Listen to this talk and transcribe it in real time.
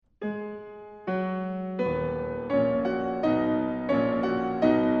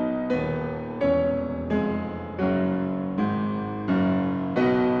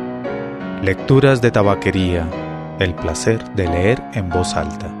Lecturas de tabaquería. El placer de leer en voz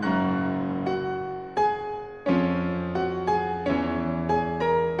alta.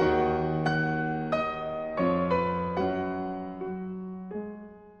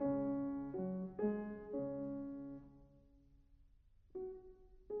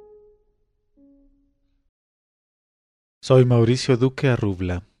 Soy Mauricio Duque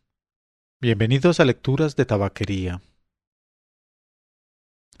Arrubla. Bienvenidos a Lecturas de tabaquería.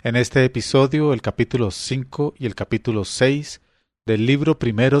 En este episodio, el capítulo 5 y el capítulo 6 del libro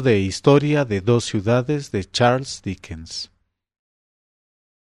primero de Historia de dos ciudades de Charles Dickens.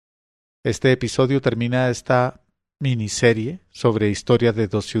 Este episodio termina esta miniserie sobre Historia de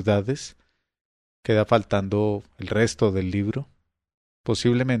dos ciudades. Queda faltando el resto del libro.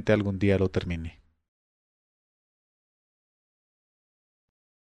 Posiblemente algún día lo termine.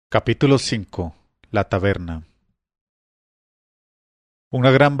 Capítulo 5. La taberna. Una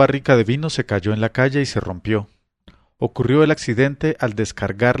gran barrica de vino se cayó en la calle y se rompió. Ocurrió el accidente al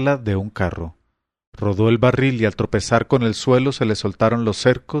descargarla de un carro. Rodó el barril y al tropezar con el suelo se le soltaron los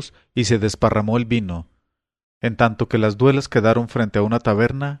cercos y se desparramó el vino, en tanto que las duelas quedaron frente a una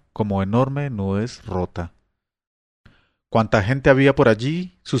taberna como enorme nuez rota. Cuanta gente había por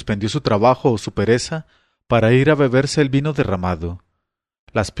allí suspendió su trabajo o su pereza para ir a beberse el vino derramado.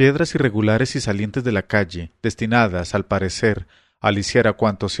 Las piedras irregulares y salientes de la calle, destinadas, al parecer, a aliciar a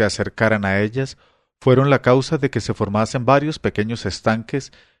cuantos se acercaran a ellas, fueron la causa de que se formasen varios pequeños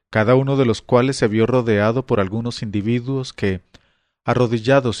estanques, cada uno de los cuales se vio rodeado por algunos individuos que,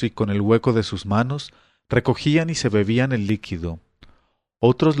 arrodillados y con el hueco de sus manos, recogían y se bebían el líquido.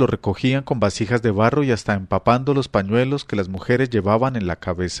 Otros lo recogían con vasijas de barro y hasta empapando los pañuelos que las mujeres llevaban en la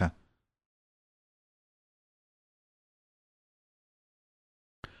cabeza.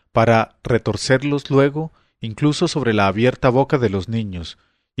 Para retorcerlos luego, incluso sobre la abierta boca de los niños,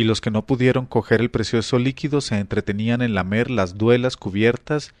 y los que no pudieron coger el precioso líquido se entretenían en lamer las duelas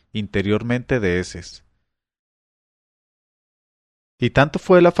cubiertas interiormente de heces. Y tanto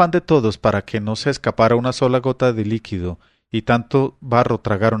fue el afán de todos para que no se escapara una sola gota de líquido, y tanto barro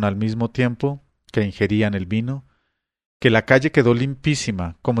tragaron al mismo tiempo que ingerían el vino, que la calle quedó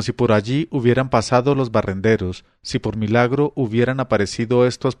limpísima, como si por allí hubieran pasado los barrenderos, si por milagro hubieran aparecido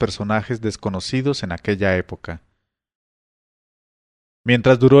estos personajes desconocidos en aquella época.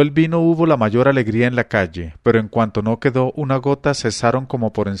 Mientras duró el vino hubo la mayor alegría en la calle, pero en cuanto no quedó una gota cesaron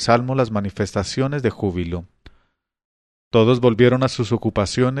como por ensalmo las manifestaciones de júbilo. Todos volvieron a sus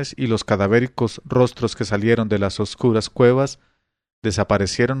ocupaciones y los cadavéricos rostros que salieron de las oscuras cuevas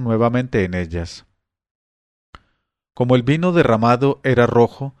desaparecieron nuevamente en ellas. Como el vino derramado era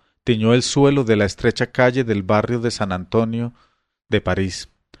rojo, tiñó el suelo de la estrecha calle del barrio de San Antonio de París.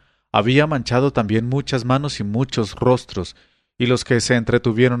 Había manchado también muchas manos y muchos rostros, y los que se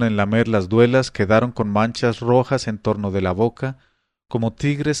entretuvieron en lamer las duelas quedaron con manchas rojas en torno de la boca, como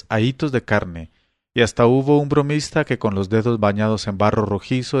tigres ahitos de carne, y hasta hubo un bromista que con los dedos bañados en barro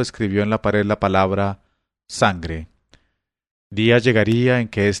rojizo escribió en la pared la palabra sangre. Día llegaría en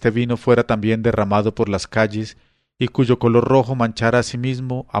que este vino fuera también derramado por las calles, y cuyo color rojo manchara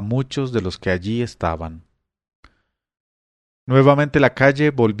asimismo a muchos de los que allí estaban. Nuevamente la calle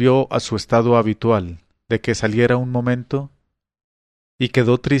volvió a su estado habitual, de que saliera un momento, y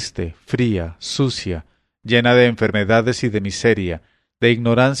quedó triste, fría, sucia, llena de enfermedades y de miseria, de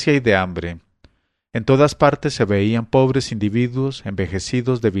ignorancia y de hambre. En todas partes se veían pobres individuos,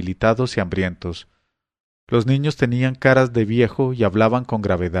 envejecidos, debilitados y hambrientos. Los niños tenían caras de viejo y hablaban con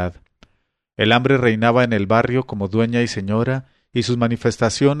gravedad. El hambre reinaba en el barrio como dueña y señora, y sus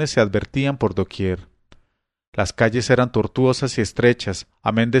manifestaciones se advertían por doquier. Las calles eran tortuosas y estrechas,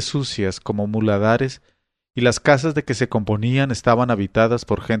 amén de sucias como muladares, y las casas de que se componían estaban habitadas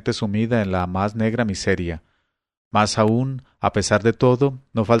por gente sumida en la más negra miseria. Más aún, a pesar de todo,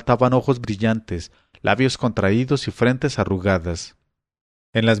 no faltaban ojos brillantes, labios contraídos y frentes arrugadas.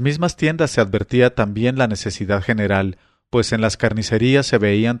 En las mismas tiendas se advertía también la necesidad general, pues en las carnicerías se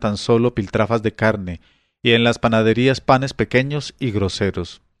veían tan solo piltrafas de carne, y en las panaderías panes pequeños y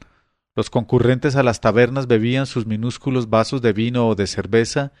groseros. Los concurrentes a las tabernas bebían sus minúsculos vasos de vino o de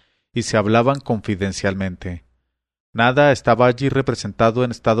cerveza, y se hablaban confidencialmente. Nada estaba allí representado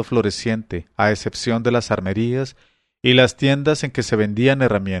en estado floreciente, a excepción de las armerías y las tiendas en que se vendían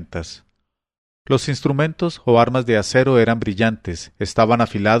herramientas. Los instrumentos o armas de acero eran brillantes, estaban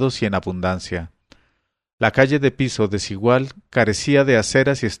afilados y en abundancia. La calle de piso desigual carecía de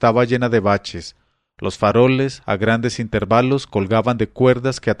aceras y estaba llena de baches. Los faroles, a grandes intervalos, colgaban de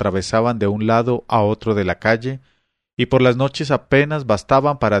cuerdas que atravesaban de un lado a otro de la calle, y por las noches apenas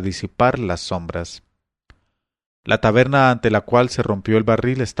bastaban para disipar las sombras. La taberna ante la cual se rompió el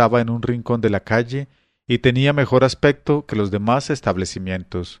barril estaba en un rincón de la calle y tenía mejor aspecto que los demás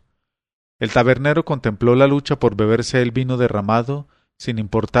establecimientos. El tabernero contempló la lucha por beberse el vino derramado, sin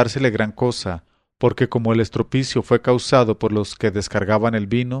importársele gran cosa, porque como el estropicio fue causado por los que descargaban el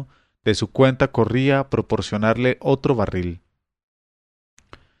vino, de su cuenta corría a proporcionarle otro barril.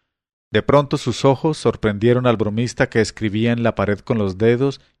 De pronto sus ojos sorprendieron al bromista que escribía en la pared con los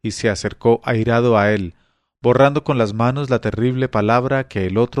dedos y se acercó airado a él, borrando con las manos la terrible palabra que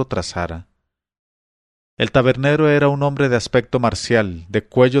el otro trazara. El tabernero era un hombre de aspecto marcial, de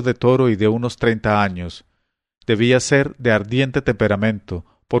cuello de toro y de unos 30 años. Debía ser de ardiente temperamento,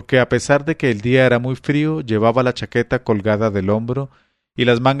 porque a pesar de que el día era muy frío, llevaba la chaqueta colgada del hombro y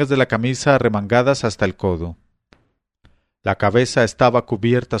las mangas de la camisa arremangadas hasta el codo. La cabeza estaba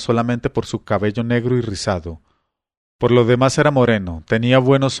cubierta solamente por su cabello negro y rizado. Por lo demás era moreno, tenía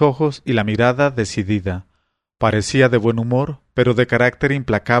buenos ojos y la mirada decidida. Parecía de buen humor, pero de carácter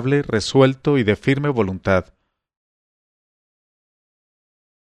implacable, resuelto y de firme voluntad.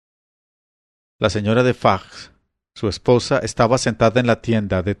 La señora de Fagg, su esposa, estaba sentada en la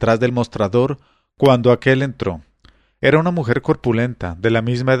tienda, detrás del mostrador, cuando aquél entró. Era una mujer corpulenta, de la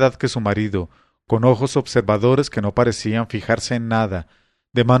misma edad que su marido, con ojos observadores que no parecían fijarse en nada,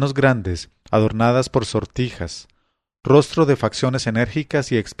 de manos grandes, adornadas por sortijas, rostro de facciones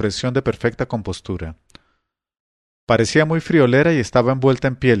enérgicas y expresión de perfecta compostura. Parecía muy friolera y estaba envuelta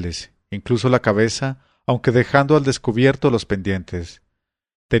en pieles, incluso la cabeza, aunque dejando al descubierto los pendientes.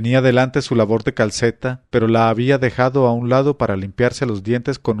 Tenía delante su labor de calceta, pero la había dejado a un lado para limpiarse los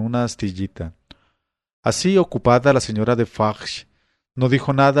dientes con una astillita. Así ocupada la señora de Fagg no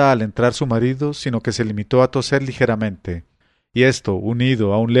dijo nada al entrar su marido, sino que se limitó a toser ligeramente, y esto,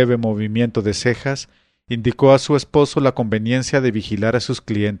 unido a un leve movimiento de cejas, indicó a su esposo la conveniencia de vigilar a sus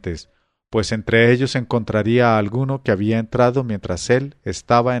clientes, pues entre ellos encontraría a alguno que había entrado mientras él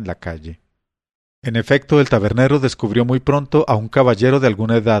estaba en la calle. En efecto, el tabernero descubrió muy pronto a un caballero de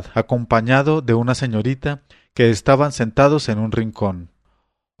alguna edad, acompañado de una señorita, que estaban sentados en un rincón.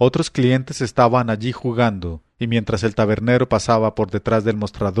 Otros clientes estaban allí jugando, y mientras el tabernero pasaba por detrás del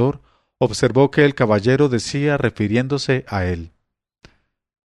mostrador, observó que el caballero decía, refiriéndose a él: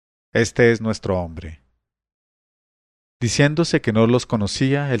 «Este es nuestro hombre». Diciéndose que no los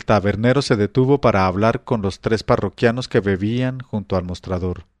conocía, el tabernero se detuvo para hablar con los 3 parroquianos que bebían junto al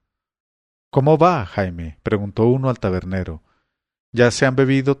mostrador. «¿Cómo va, Jaime?», preguntó uno al tabernero. «¿Ya se han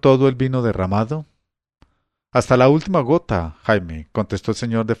bebido todo el vino derramado?» «Hasta la última gota, Jaime», contestó el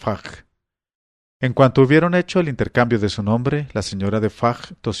señor de Fagg. En cuanto hubieron hecho el intercambio de su nombre, la señora de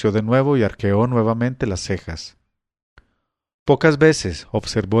Fagg tosió de nuevo y arqueó nuevamente las cejas. «Pocas veces»,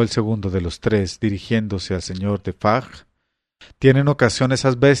 observó el segundo de los 3, dirigiéndose al señor de Fagg, «tienen ocasión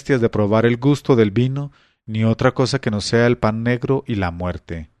esas bestias de probar el gusto del vino, ni otra cosa que no sea el pan negro y la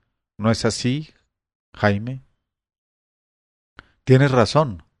muerte. ¿No es así, Jaime?» «Tienes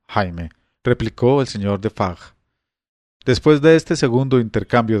razón, Jaime», replicó el señor de Fagg. Después de este segundo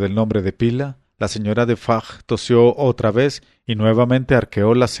intercambio del nombre de pila, la señora de Fagg tosió otra vez y nuevamente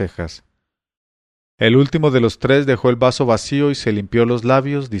arqueó las cejas. El último de los 3 dejó el vaso vacío y se limpió los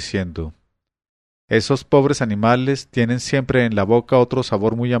labios, diciendo: «Esos pobres animales tienen siempre en la boca otro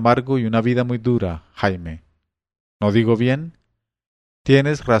sabor muy amargo y una vida muy dura, Jaime. ¿No digo bien?»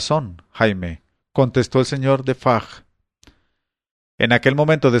 «Tienes razón, Jaime», contestó el señor de Fagg. En aquel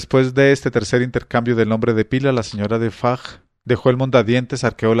momento, después de este tercer intercambio del nombre de pila, la señora de Fagg dejó el mondadientes,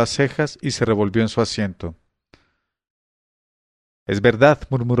 arqueó las cejas y se revolvió en su asiento. «Es verdad»,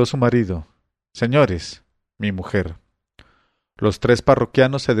 murmuró su marido. «Señores, mi mujer». Los 3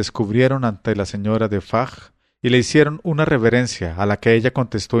 parroquianos se descubrieron ante la señora de Fagg y le hicieron una reverencia, a la que ella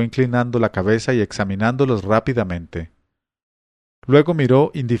contestó inclinando la cabeza y examinándolos rápidamente. Luego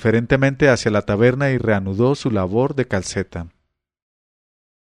miró indiferentemente hacia la taberna y reanudó su labor de calceta.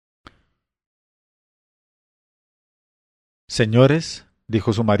 «Señores»,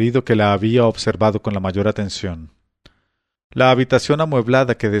 dijo su marido, que la había observado con la mayor atención, «la habitación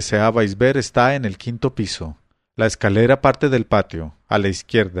amueblada que deseabais ver está en el 5º piso. La escalera parte del patio, a la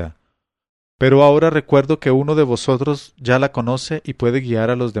izquierda. Pero ahora recuerdo que uno de vosotros ya la conoce y puede guiar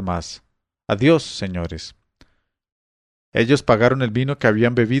a los demás. Adiós, señores». Ellos pagaron el vino que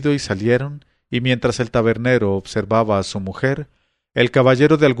habían bebido y salieron, y mientras el tabernero observaba a su mujer, el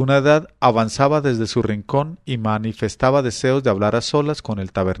caballero de alguna edad avanzaba desde su rincón y manifestaba deseos de hablar a solas con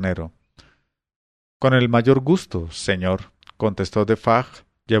el tabernero. «Con el mayor gusto, señor», contestó de Fagg,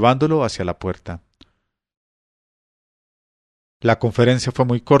 llevándolo hacia la puerta. La conferencia fue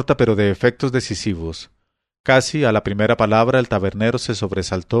muy corta, pero de efectos decisivos. Casi a la primera palabra el tabernero se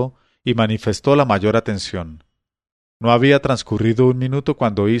sobresaltó y manifestó la mayor atención. No había transcurrido un minuto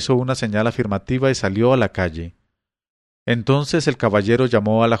cuando hizo una señal afirmativa y salió a la calle. Entonces el caballero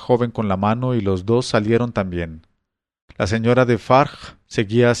llamó a la joven con la mano y los dos salieron también. La señora de Farge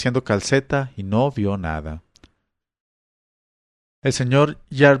seguía haciendo calceta y no vio nada. El señor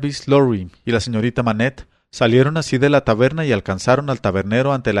Jarvis Lorry y la señorita Manette salieron así de la taberna y alcanzaron al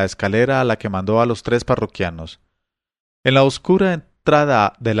tabernero ante la escalera a la que mandó a los tres parroquianos. En la oscura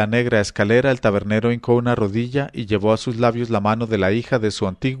entrada de la negra escalera el tabernero hincó una rodilla y llevó a sus labios la mano de la hija de su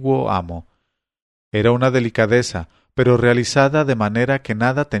antiguo amo. Era una delicadeza, pero realizada de manera que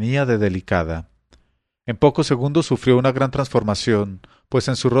nada tenía de delicada. En pocos segundos sufrió una gran transformación, pues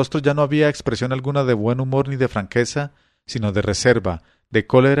en su rostro ya no había expresión alguna de buen humor ni de franqueza, sino de reserva, de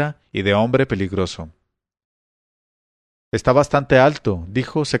cólera y de hombre peligroso. Está bastante alto,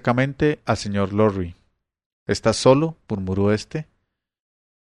 dijo secamente al señor Lorry. ¿Estás solo? Murmuró éste.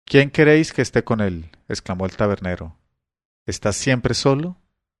 ¿Quién queréis que esté con él? Exclamó el tabernero. ¿Estás siempre solo?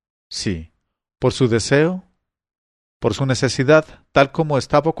 Sí. ¿Por su deseo? Por su necesidad, tal como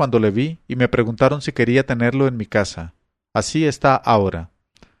estaba cuando le vi, y me preguntaron si quería tenerlo en mi casa. Así está ahora.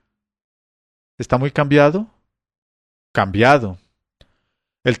 ¿Está muy cambiado? Cambiado.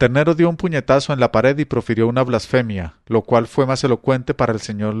 El ternero dio un puñetazo en la pared y profirió una blasfemia, lo cual fue más elocuente para el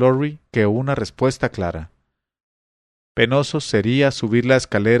señor Lorry que una respuesta clara. Penoso sería subir la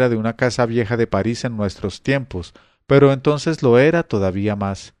escalera de una casa vieja de París en nuestros tiempos, pero entonces lo era todavía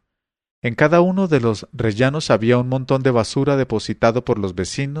más. En cada uno de los rellanos había un montón de basura depositado por los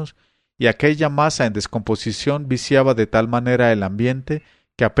vecinos, y aquella masa en descomposición viciaba de tal manera el ambiente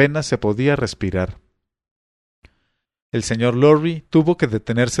que apenas se podía respirar. El señor Lorry tuvo que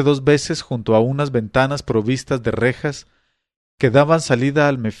detenerse 2 veces junto a unas ventanas provistas de rejas que daban salida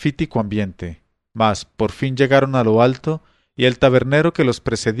al mefítico ambiente, mas por fin llegaron a lo alto, y el tabernero que los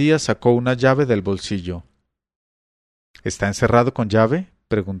precedía sacó una llave del bolsillo. ¿Está encerrado con llave?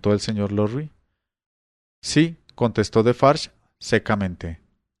 Preguntó el señor Lorry. Sí, contestó Defarge secamente.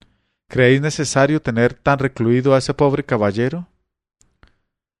 ¿Creéis necesario tener tan recluido a ese pobre caballero?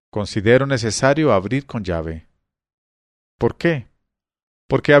 Considero necesario abrir con llave. ¿Por qué?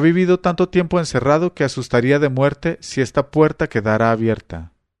 Porque ha vivido tanto tiempo encerrado que asustaría de muerte si esta puerta quedara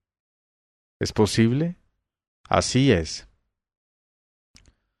abierta. ¿Es posible? Así es.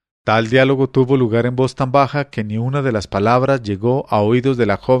 Tal diálogo tuvo lugar en voz tan baja que ni una de las palabras llegó a oídos de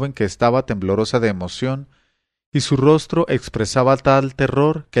la joven, que estaba temblorosa de emoción, y su rostro expresaba tal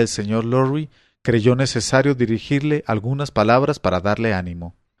terror que el señor Lorry creyó necesario dirigirle algunas palabras para darle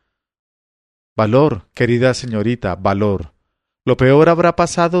ánimo. Valor, querida señorita, valor. Lo peor habrá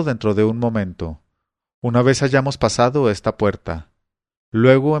pasado dentro de un momento. Una vez hayamos pasado esta puerta,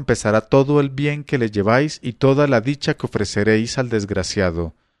 luego empezará todo el bien que le lleváis y toda la dicha que ofreceréis al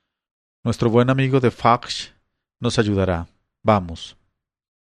desgraciado. Nuestro buen amigo de Farge nos ayudará. Vamos.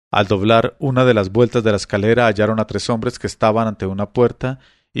 Al doblar una de las vueltas de la escalera hallaron a 3 hombres que estaban ante una puerta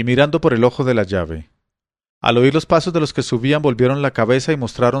y mirando por el ojo de la llave. Al oír los pasos de los que subían volvieron la cabeza y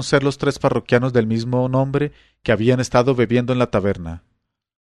mostraron ser los 3 parroquianos del mismo nombre que habían estado bebiendo en la taberna.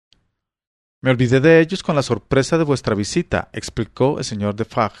 Me olvidé de ellos con la sorpresa de vuestra visita, explicó el señor de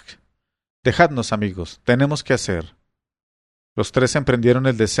Farge. Dejadnos, amigos, tenemos que hacer. Los 3 emprendieron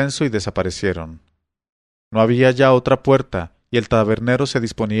el descenso y desaparecieron. No había ya otra puerta, y el tabernero se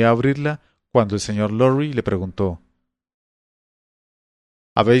disponía a abrirla cuando el señor Lorry le preguntó: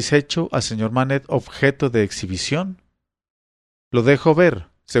 ¿Habéis hecho al señor Manette objeto de exhibición? Lo dejo ver,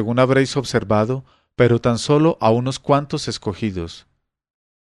 según habréis observado, pero tan solo a unos cuantos escogidos.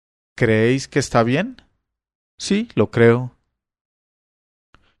 ¿Creéis que está bien? Sí, lo creo.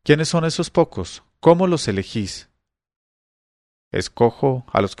 ¿Quiénes son esos pocos? ¿Cómo los elegís? Escojo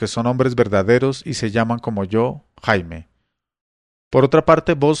a los que son hombres verdaderos y se llaman como yo, Jaime. Por otra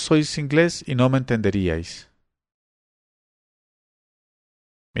parte, vos sois inglés y no me entenderíais.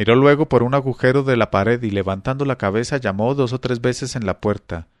 Miró luego por un agujero de la pared y levantando la cabeza llamó 2 o 3 veces en la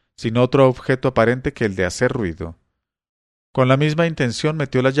puerta, sin otro objeto aparente que el de hacer ruido. Con la misma intención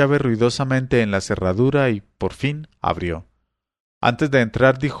metió la llave ruidosamente en la cerradura y, por fin, abrió. Antes de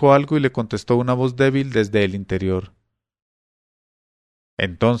entrar dijo algo y le contestó una voz débil desde el interior.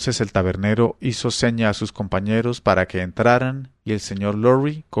 Entonces el tabernero hizo seña a sus compañeros para que entraran, y el señor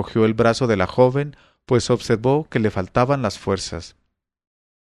Lorry cogió el brazo de la joven, pues observó que le faltaban las fuerzas.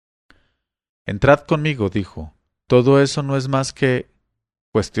 Entrad conmigo, dijo. Todo eso no es más que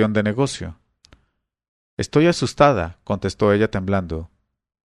cuestión de negocio. Estoy asustada, contestó ella temblando.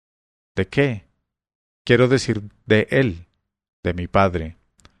 ¿De qué? Quiero decir, de él, de mi padre.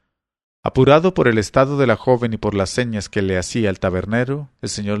 Apurado por el estado de la joven y por las señas que le hacía el tabernero, el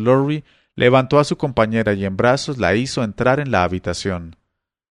señor Lorry levantó a su compañera y en brazos la hizo entrar en la habitación.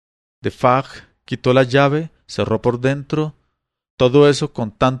 Defarge quitó la llave, cerró por dentro, todo eso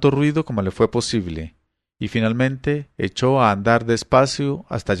con tanto ruido como le fue posible, y finalmente echó a andar despacio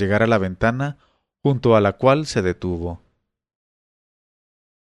hasta llegar a la ventana, junto a la cual se detuvo.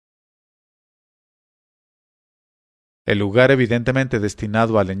 El lugar evidentemente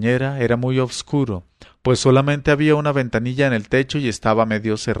destinado a leñera era muy oscuro, pues solamente había una ventanilla en el techo y estaba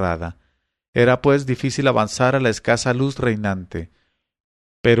medio cerrada. Era pues difícil avanzar a la escasa luz reinante.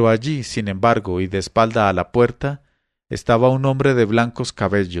 Pero allí, sin embargo, y de espalda a la puerta, estaba un hombre de blancos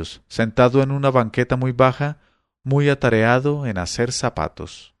cabellos, sentado en una banqueta muy baja, muy atareado en hacer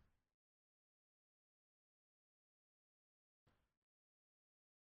zapatos.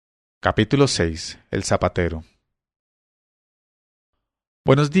 Capítulo 6. El zapatero.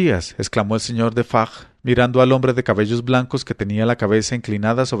 Buenos días, exclamó el señor Defarge, mirando al hombre de cabellos blancos que tenía la cabeza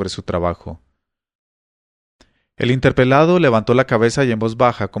inclinada sobre su trabajo. El interpelado levantó la cabeza y en voz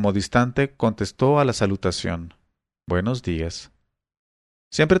baja, como distante, contestó a la salutación. Buenos días.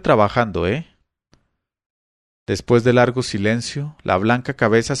 Siempre trabajando, ¿eh? Después de largo silencio, la blanca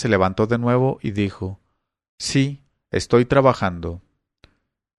cabeza se levantó de nuevo y dijo: Sí, estoy trabajando.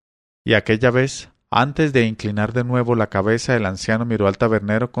 Y aquella vez, antes de inclinar de nuevo la cabeza, el anciano miró al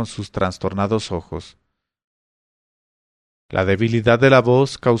tabernero con sus trastornados ojos. La debilidad de la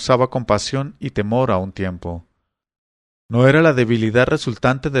voz causaba compasión y temor a un tiempo. No era la debilidad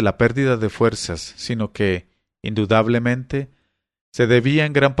resultante de la pérdida de fuerzas, sino que, indudablemente, se debía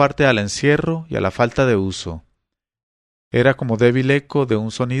en gran parte al encierro y a la falta de uso. Era como débil eco de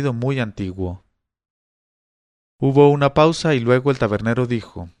un sonido muy antiguo. Hubo una pausa y luego el tabernero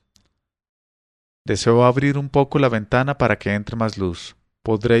dijo: Deseo abrir un poco la ventana para que entre más luz.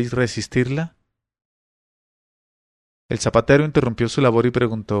 ¿Podréis resistirla? El zapatero interrumpió su labor y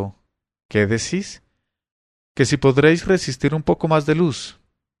preguntó: ¿Qué decís? Que si podréis resistir un poco más de luz.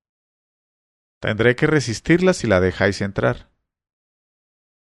 Tendré que resistirla si la dejáis entrar.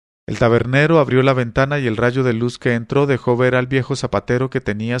 El tabernero abrió la ventana y el rayo de luz que entró dejó ver al viejo zapatero que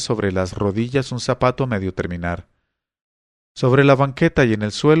tenía sobre las rodillas un zapato a medio terminar. Sobre la banqueta y en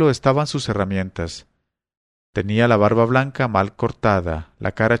el suelo estaban sus herramientas. Tenía la barba blanca mal cortada,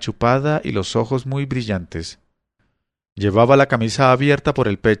 la cara chupada y los ojos muy brillantes. Llevaba la camisa abierta por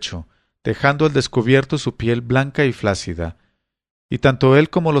el pecho, dejando al descubierto su piel blanca y flácida, y tanto él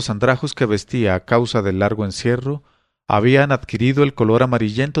como los andrajos que vestía a causa del largo encierro habían adquirido el color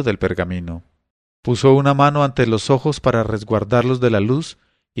amarillento del pergamino. Puso una mano ante los ojos para resguardarlos de la luz,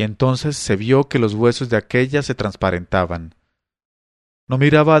 y entonces se vio que los huesos de aquella se transparentaban. No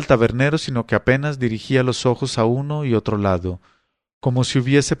miraba al tabernero, sino que apenas dirigía los ojos a uno y otro lado, como si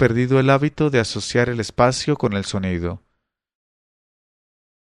hubiese perdido el hábito de asociar el espacio con el sonido.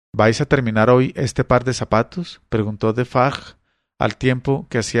 ¿Vais a terminar hoy este par de zapatos? Preguntó Defarge, al tiempo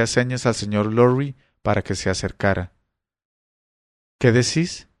que hacía señas al señor Lorry para que se acercara. ¿Qué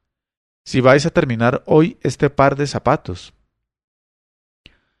decís? Si vais a terminar hoy este par de zapatos.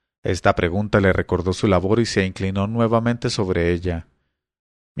 Esta pregunta le recordó su labor y se inclinó nuevamente sobre ella.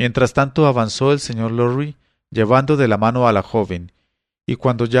 Mientras tanto avanzó el señor Lorry, llevando de la mano a la joven, y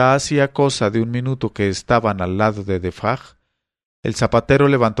cuando ya hacía cosa de un minuto que estaban al lado de Defarge, el zapatero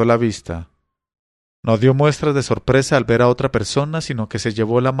levantó la vista. No dio muestras de sorpresa al ver a otra persona, sino que se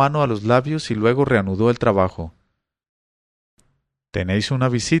llevó la mano a los labios y luego reanudó el trabajo. —Tenéis una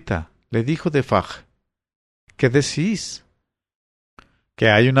visita —le dijo Defarge. —¿Qué decís? —Que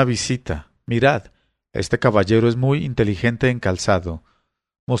hay una visita. Mirad, este caballero es muy inteligente en calzado.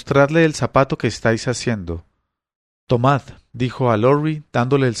 Mostradle el zapato que estáis haciendo. Tomad —dijo a Lorry,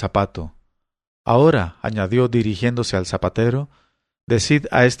 dándole el zapato. Ahora —añadió dirigiéndose al zapatero—, decid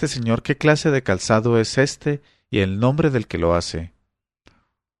a este señor qué clase de calzado es este y el nombre del que lo hace.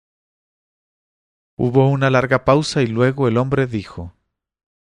 Hubo una larga pausa y luego el hombre dijo: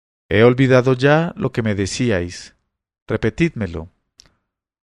 He olvidado ya lo que me decíais. Repetidmelo.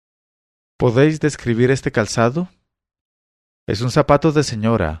 ¿Podéis describir este calzado? Es un zapato de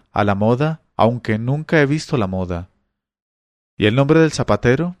señora, a la moda, aunque nunca he visto la moda. ¿Y el nombre del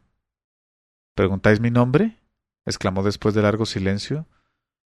zapatero? ¿Preguntáis mi nombre? Exclamó después de largo silencio.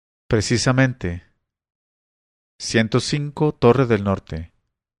 Precisamente. 105 Torre del Norte.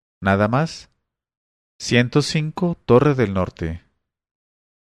 ¿Nada más? 105 Torre del Norte.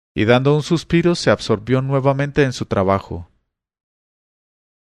 Y dando un suspiro se absorbió nuevamente en su trabajo.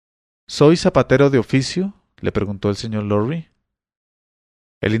 ¿Soy zapatero de oficio? Le preguntó el señor Lorry.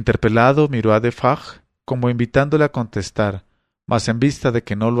 El interpelado miró a Defarge como invitándole a contestar, mas en vista de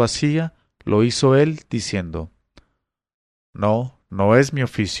que no lo hacía, lo hizo él, diciendo: No, No es mi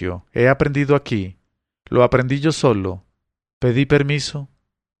oficio. He aprendido aquí. Lo aprendí yo solo. Pedí permiso.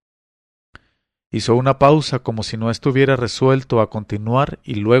 Hizo una pausa como si no estuviera resuelto a continuar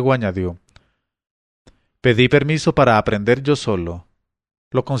y luego añadió: Pedí permiso para aprender yo solo.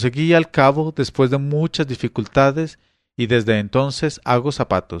 Lo conseguí al cabo después de muchas dificultades y desde entonces hago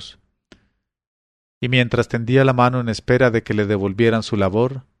zapatos. Y mientras tendía la mano en espera de que le devolvieran su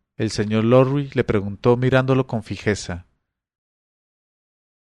labor, el señor Lorry le preguntó mirándolo con fijeza: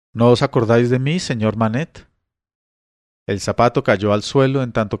 ¿No os acordáis de mí, señor Manette? El zapato cayó al suelo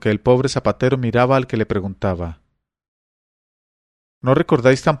en tanto que el pobre zapatero miraba al que le preguntaba. ¿No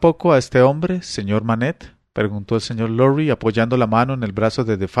recordáis tampoco a este hombre, señor Manette? Preguntó el señor Lorry apoyando la mano en el brazo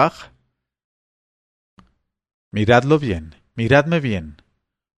de Defarge. Miradlo bien, miradme bien.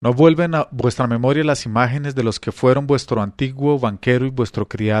 ¿No vuelven a vuestra memoria las imágenes de los que fueron vuestro antiguo banquero y vuestro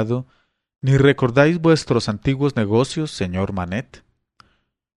criado, ni recordáis vuestros antiguos negocios, señor Manette?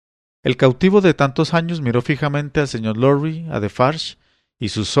 El cautivo de tantos años miró fijamente al señor Lorry, a Defarge, y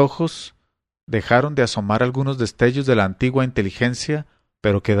sus ojos dejaron de asomar algunos destellos de la antigua inteligencia,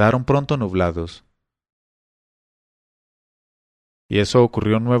 pero quedaron pronto nublados. Y eso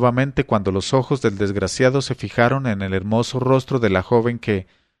ocurrió nuevamente cuando los ojos del desgraciado se fijaron en el hermoso rostro de la joven que,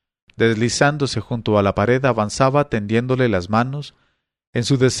 deslizándose junto a la pared, avanzaba tendiéndole las manos, en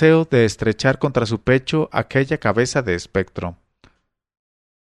su deseo de estrechar contra su pecho aquella cabeza de espectro.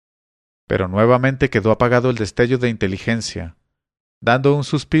 Pero nuevamente quedó apagado el destello de inteligencia. Dando un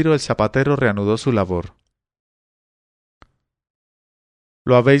suspiro, el zapatero reanudó su labor.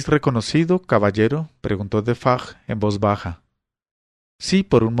 ¿Lo habéis reconocido, caballero? Preguntó Defarge en voz baja. Sí,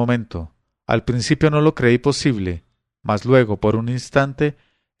 por un momento. Al principio no lo creí posible, mas luego, por un instante,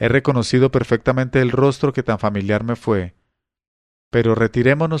 he reconocido perfectamente el rostro que tan familiar me fue. Pero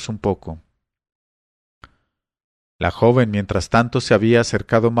retirémonos un poco. La joven, mientras tanto, se había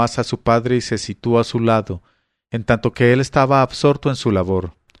acercado más a su padre y se situó a su lado, en tanto que él estaba absorto en su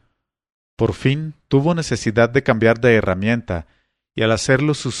labor. Por fin tuvo necesidad de cambiar de herramienta, y al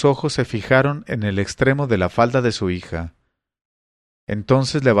hacerlo sus ojos se fijaron en el extremo de la falda de su hija.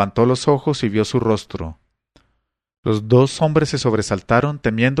 Entonces levantó los ojos y vio su rostro. Los dos hombres se sobresaltaron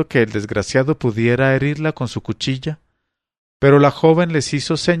temiendo que el desgraciado pudiera herirla con su cuchilla, pero la joven les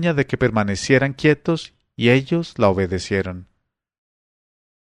hizo seña de que permanecieran quietos y ellos la obedecieron.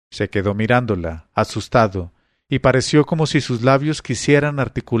 Se quedó mirándola, asustado, y pareció como si sus labios quisieran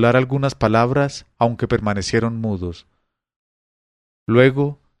articular algunas palabras, aunque permanecieron mudos.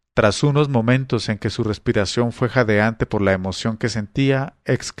 Luego, tras unos momentos en que su respiración fue jadeante por la emoción que sentía,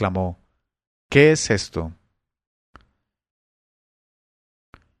 exclamó: ¿Qué es esto?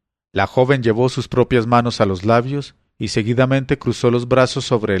 La joven llevó sus propias manos a los labios y seguidamente cruzó los brazos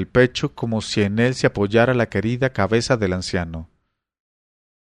sobre el pecho como si en él se apoyara la querida cabeza del anciano.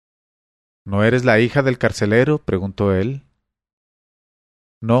 ¿No eres la hija del carcelero?, preguntó él.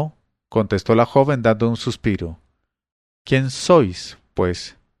 No, contestó la joven dando un suspiro. ¿Quién sois,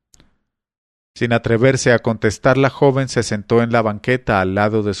 pues? Sin atreverse a contestar, la joven se sentó en la banqueta al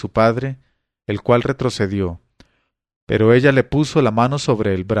lado de su padre, el cual retrocedió, pero ella le puso la mano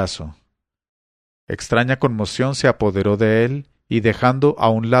sobre el brazo. Extraña conmoción se apoderó de él, y dejando a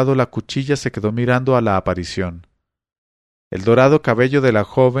un lado la cuchilla se quedó mirando a la aparición. El dorado cabello de la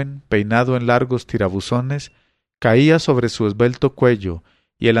joven, peinado en largos tirabuzones, caía sobre su esbelto cuello,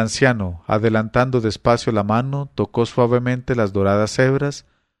 y el anciano, adelantando despacio la mano, tocó suavemente las doradas hebras,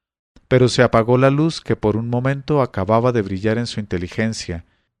 pero se apagó la luz que por un momento acababa de brillar en su inteligencia,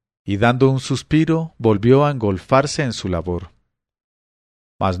 y dando un suspiro volvió a engolfarse en su labor.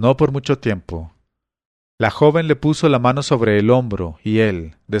 Mas no por mucho tiempo. La joven le puso la mano sobre el hombro, y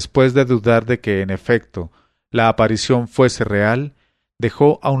él, después de dudar de que, en efecto, la aparición fuese real,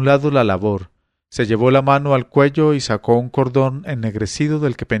 dejó a un lado la labor, se llevó la mano al cuello y sacó un cordón ennegrecido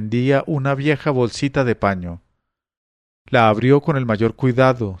del que pendía una vieja bolsita de paño. La abrió con el mayor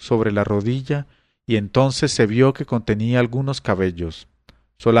cuidado sobre la rodilla y entonces se vio que contenía algunos cabellos,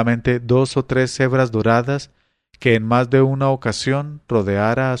 solamente 2 o 3 hebras doradas que en más de una ocasión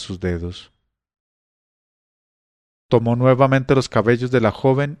rodeara a sus dedos. Tomó nuevamente los cabellos de la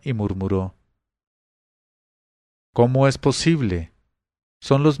joven y murmuró: ¿Cómo es posible?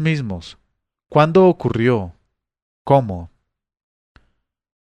 Son los mismos. ¿Cuándo ocurrió? ¿Cómo?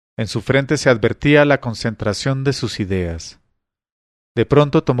 En su frente se advertía la concentración de sus ideas. De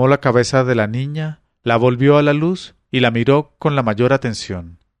pronto tomó la cabeza de la niña, la volvió a la luz y la miró con la mayor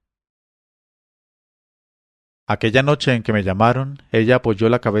atención. Aquella noche en que me llamaron, ella apoyó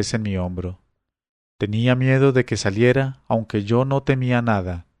la cabeza en mi hombro. Tenía miedo de que saliera, aunque yo no temía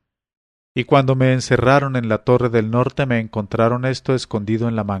nada. y cuando me encerraron en la torre del norte me encontraron esto escondido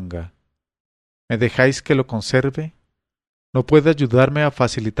en la manga. ¿Me dejáis que lo conserve? No puede ayudarme a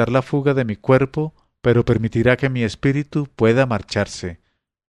facilitar la fuga de mi cuerpo, pero permitirá que mi espíritu pueda marcharse.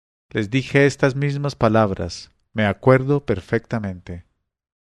 Les dije estas mismas palabras, me acuerdo perfectamente.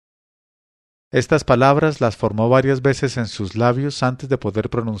 Estas palabras las formó varias veces en sus labios antes de poder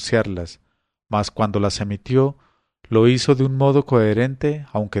pronunciarlas, mas cuando las emitió, lo hizo de un modo coherente,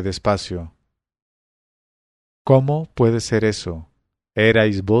 aunque despacio. ¿Cómo puede ser eso?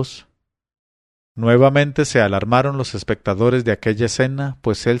 ¿Erais vos? Nuevamente se alarmaron los espectadores de aquella escena,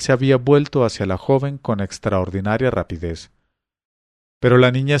 pues él se había vuelto hacia la joven con extraordinaria rapidez. Pero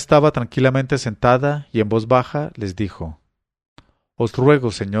la niña estaba tranquilamente sentada y en voz baja les dijo: Os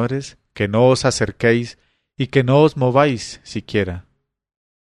ruego, señores, que no os acerquéis y que no os mováis siquiera.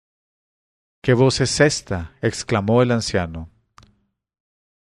 ¿Qué voz es esta? Exclamó el anciano.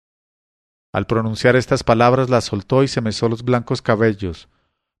 Al pronunciar estas palabras la soltó y se mesó los blancos cabellos,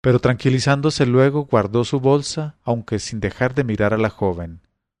 pero tranquilizándose luego guardó su bolsa, aunque sin dejar de mirar a la joven.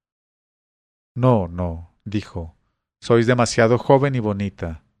 No, no, dijo, sois demasiado joven y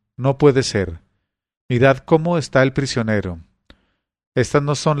bonita. No puede ser. Mirad cómo está el prisionero. Estas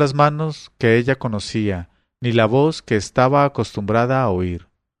no son las manos que ella conocía, ni la voz que estaba acostumbrada a oír.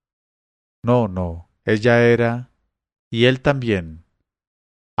 No, no, ella era, y él también,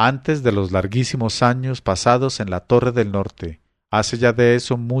 antes de los larguísimos años pasados en la Torre del Norte, hace ya de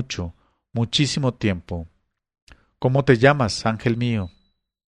eso mucho, muchísimo tiempo. ¿Cómo te llamas, ángel mío?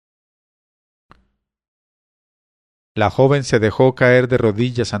 La joven se dejó caer de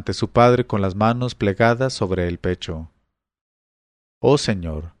rodillas ante su padre con las manos plegadas sobre el pecho. Oh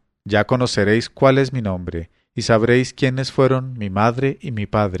Señor, ya conoceréis cuál es mi nombre, y sabréis quiénes fueron mi madre y mi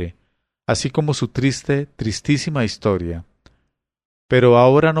padre, así como su triste, tristísima historia. Pero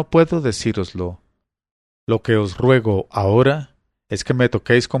ahora no puedo decíroslo. Lo que os ruego ahora es que me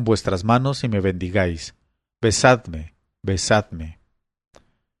toquéis con vuestras manos y me bendigáis. Besadme, besadme.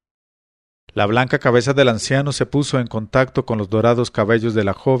 La blanca cabeza del anciano se puso en contacto con los dorados cabellos de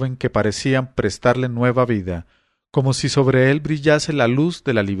la joven que parecían prestarle nueva vida, como si sobre él brillase la luz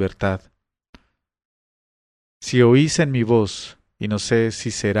de la libertad. Si oís en mi voz, y no sé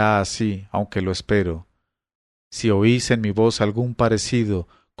si será así, aunque lo espero, si oís en mi voz algún parecido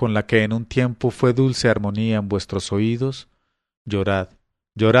con la que en un tiempo fue dulce armonía en vuestros oídos, llorad,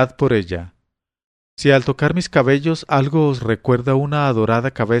 llorad por ella. Si al tocar mis cabellos algo os recuerda una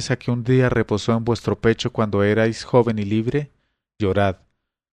adorada cabeza que un día reposó en vuestro pecho cuando erais joven y libre, llorad,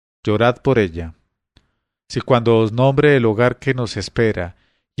 llorad por ella. Si cuando os nombre el hogar que nos espera,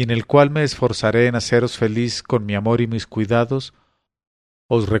 y en el cual me esforzaré en haceros feliz con mi amor y mis cuidados,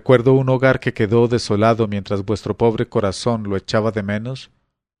 os recuerdo un hogar que quedó desolado mientras vuestro pobre corazón lo echaba de menos,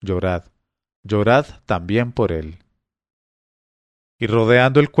 llorad, llorad también por él. Y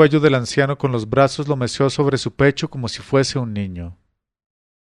rodeando el cuello del anciano con los brazos lo meció sobre su pecho como si fuese un niño.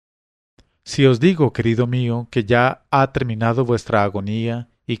 Si os digo, querido mío, que ya ha terminado vuestra agonía,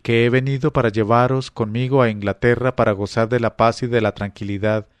 y que he venido para llevaros conmigo a Inglaterra para gozar de la paz y de la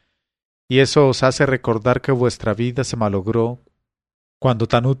tranquilidad, y eso os hace recordar que vuestra vida se malogró cuando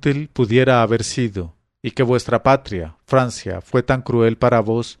tan útil pudiera haber sido, y que vuestra patria, Francia, fue tan cruel para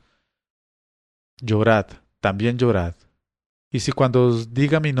vos, llorad, también llorad. Y si cuando os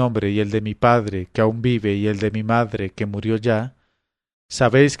diga mi nombre y el de mi padre, que aún vive, y el de mi madre, que murió ya,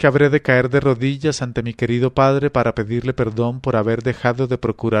 sabéis que habré de caer de rodillas ante mi querido padre para pedirle perdón por haber dejado de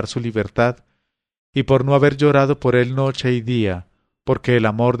procurar su libertad, y por no haber llorado por él noche y día, porque el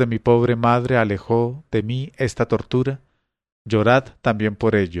amor de mi pobre madre alejó de mí esta tortura, llorad también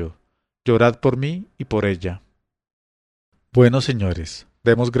por ello, llorad por mí y por ella. Bueno, señores,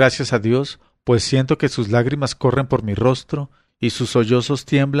 demos gracias a Dios, pues siento que sus lágrimas corren por mi rostro y sus sollozos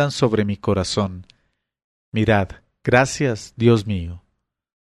tiemblan sobre mi corazón. Mirad, gracias, Dios mío.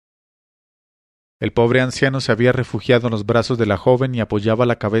 El pobre anciano se había refugiado en los brazos de la joven y apoyaba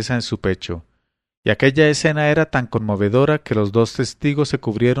la cabeza en su pecho, y aquella escena era tan conmovedora que los dos testigos se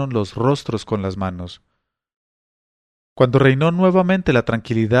cubrieron los rostros con las manos. Cuando reinó nuevamente la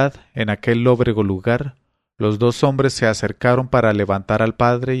tranquilidad en aquel lóbrego lugar, los dos hombres se acercaron para levantar al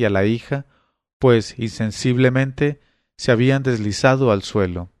padre y a la hija, pues insensiblemente se habían deslizado al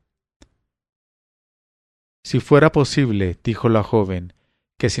suelo. Si fuera posible, dijo la joven,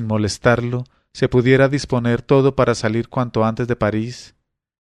 que sin molestarlo se pudiera disponer todo para salir cuanto antes de París.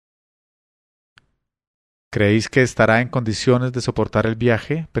 ¿Creéis que estará en condiciones de soportar el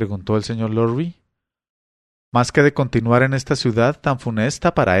viaje? Preguntó el señor Lorry. Más que de continuar en esta ciudad tan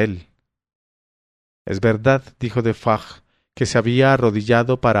funesta para él. Es verdad, dijo Defarge, que se había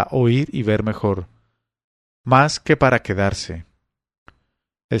arrodillado para oír y ver mejor, más que para quedarse.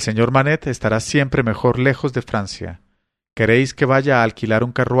 El señor Manette estará siempre mejor lejos de Francia. ¿Queréis que vaya a alquilar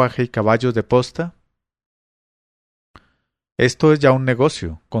un carruaje y caballos de posta? Esto es ya un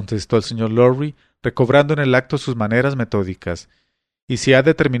negocio, contestó el señor Lorry, recobrando en el acto sus maneras metódicas, y si ha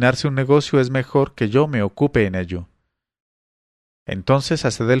de terminarse un negocio es mejor que yo me ocupe en ello. Entonces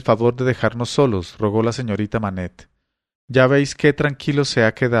haced el favor de dejarnos solos, rogó la señorita Manette. Ya veis qué tranquilo se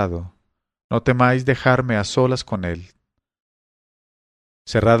ha quedado. No temáis dejarme a solas con él.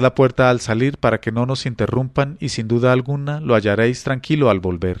 Cerrad la puerta al salir para que no nos interrumpan y sin duda alguna lo hallaréis tranquilo al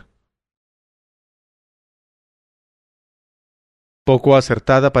volver. Poco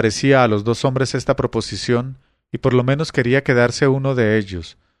acertada parecía a los dos hombres esta proposición, y por lo menos quería quedarse uno de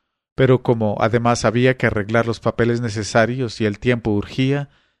ellos, pero como además había que arreglar los papeles necesarios y el tiempo urgía,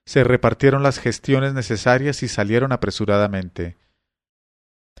 se repartieron las gestiones necesarias y salieron apresuradamente.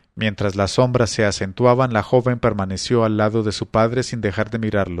 Mientras las sombras se acentuaban, la joven permaneció al lado de su padre sin dejar de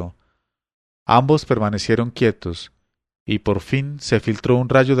mirarlo. Ambos permanecieron quietos, y por fin se filtró un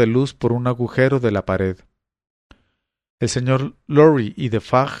rayo de luz por un agujero de la pared. El señor Lorry y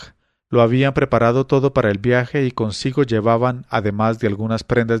Defarge lo habían preparado todo para el viaje y consigo llevaban, además de algunas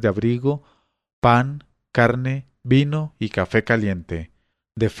prendas de abrigo, pan, carne, vino y café caliente.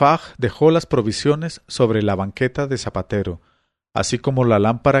 Defarge dejó las provisiones sobre la banqueta de zapatero, así como la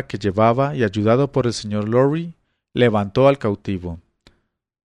lámpara que llevaba y, ayudado por el señor Lorry, levantó al cautivo.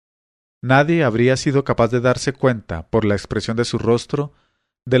 Nadie habría sido capaz de darse cuenta, por la expresión de su rostro,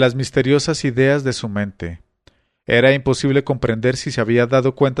 de las misteriosas ideas de su mente. Era imposible comprender si se había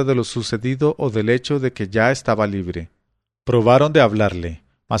dado cuenta de lo sucedido o del hecho de que ya estaba libre. Probaron de hablarle,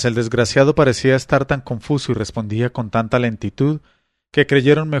 mas el desgraciado parecía estar tan confuso y respondía con tanta lentitud que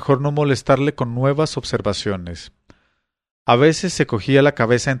creyeron mejor no molestarle con nuevas observaciones. A veces se cogía la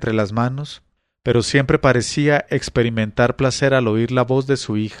cabeza entre las manos, pero siempre parecía experimentar placer al oír la voz de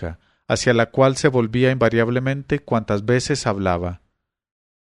su hija, hacia la cual se volvía invariablemente cuantas veces hablaba.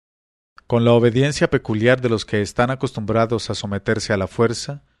 Con la obediencia peculiar de los que están acostumbrados a someterse a la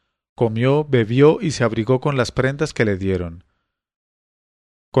fuerza, comió, bebió y se abrigó con las prendas que le dieron.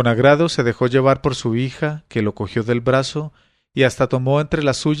 Con agrado se dejó llevar por su hija, que lo cogió del brazo y hasta tomó entre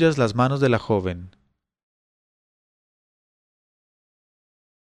las suyas las manos de la joven.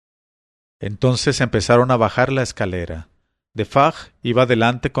 Entonces empezaron a bajar la escalera. Defarge iba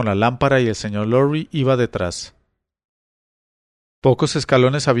delante con la lámpara y el señor Lorry iba detrás. Pocos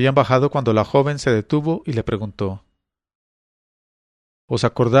escalones habían bajado cuando la joven se detuvo y le preguntó: ¿Os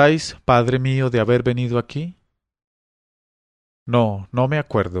acordáis, padre mío, de haber venido aquí? No, no me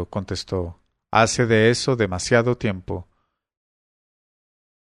acuerdo, contestó. Hace de eso demasiado tiempo.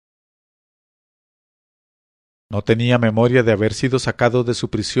 No tenía memoria de haber sido sacado de su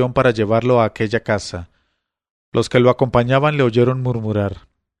prisión para llevarlo a aquella casa. Los que lo acompañaban le oyeron murmurar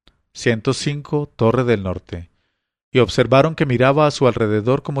 105, Torre del Norte, y observaron que miraba a su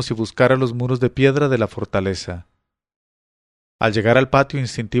alrededor como si buscara los muros de piedra de la fortaleza. Al llegar al patio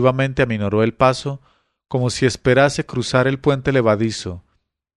instintivamente aminoró el paso, como si esperase cruzar el puente levadizo,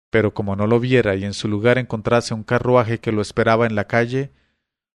 pero como no lo viera y en su lugar encontrase un carruaje que lo esperaba en la calle,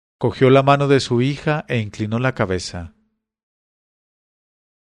 cogió la mano de su hija e inclinó la cabeza.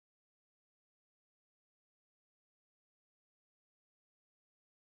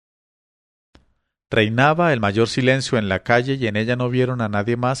 Reinaba el mayor silencio en la calle y en ella no vieron a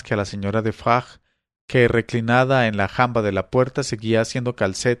nadie más que a la señora Defarge, que reclinada en la jamba de la puerta seguía haciendo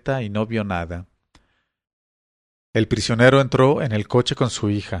calceta y no vio nada. El prisionero entró en el coche con su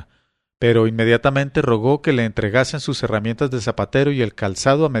hija, pero inmediatamente rogó que le entregasen sus herramientas de zapatero y el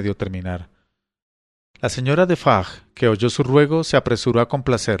calzado a medio terminar. La señora Defarge, que oyó su ruego, se apresuró a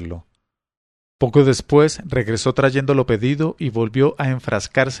complacerlo. Poco después regresó trayendo lo pedido y volvió a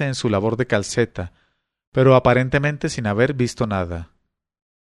enfrascarse en su labor de calceta, pero aparentemente sin haber visto nada.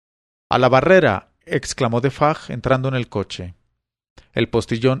 —¡A la barrera! —exclamó Defarge entrando en el coche. El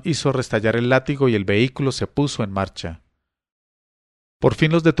postillón hizo restallar el látigo y el vehículo se puso en marcha. Por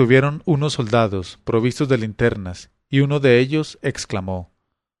fin los detuvieron unos soldados, provistos de linternas, y uno de ellos exclamó: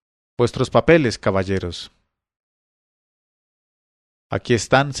 —Vuestros papeles, caballeros. —Aquí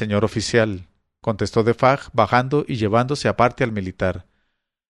están, señor oficial —contestó Defarge, bajando y llevándose aparte al militar—.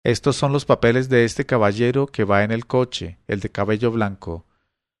 Estos son los papeles de este caballero que va en el coche, el de cabello blanco.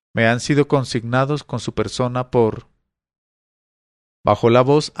 Me han sido consignados con su persona por... Bajó la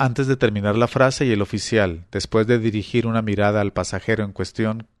voz antes de terminar la frase y el oficial, después de dirigir una mirada al pasajero en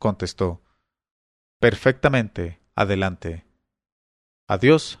cuestión, contestó: —Perfectamente. Adelante.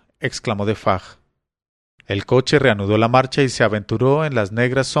 —Adiós —exclamó Defarge—. El coche reanudó la marcha y se aventuró en las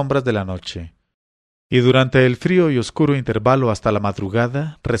negras sombras de la noche. Y durante el frío y oscuro intervalo hasta la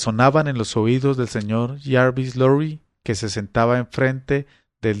madrugada resonaban en los oídos del señor Jarvis Lorry, que se sentaba enfrente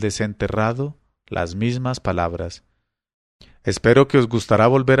del desenterrado, las mismas palabras: «Espero que os gustará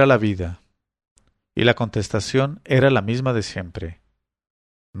volver a la vida». Y la contestación era la misma de siempre: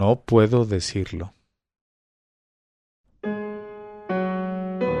 «No puedo decirlo».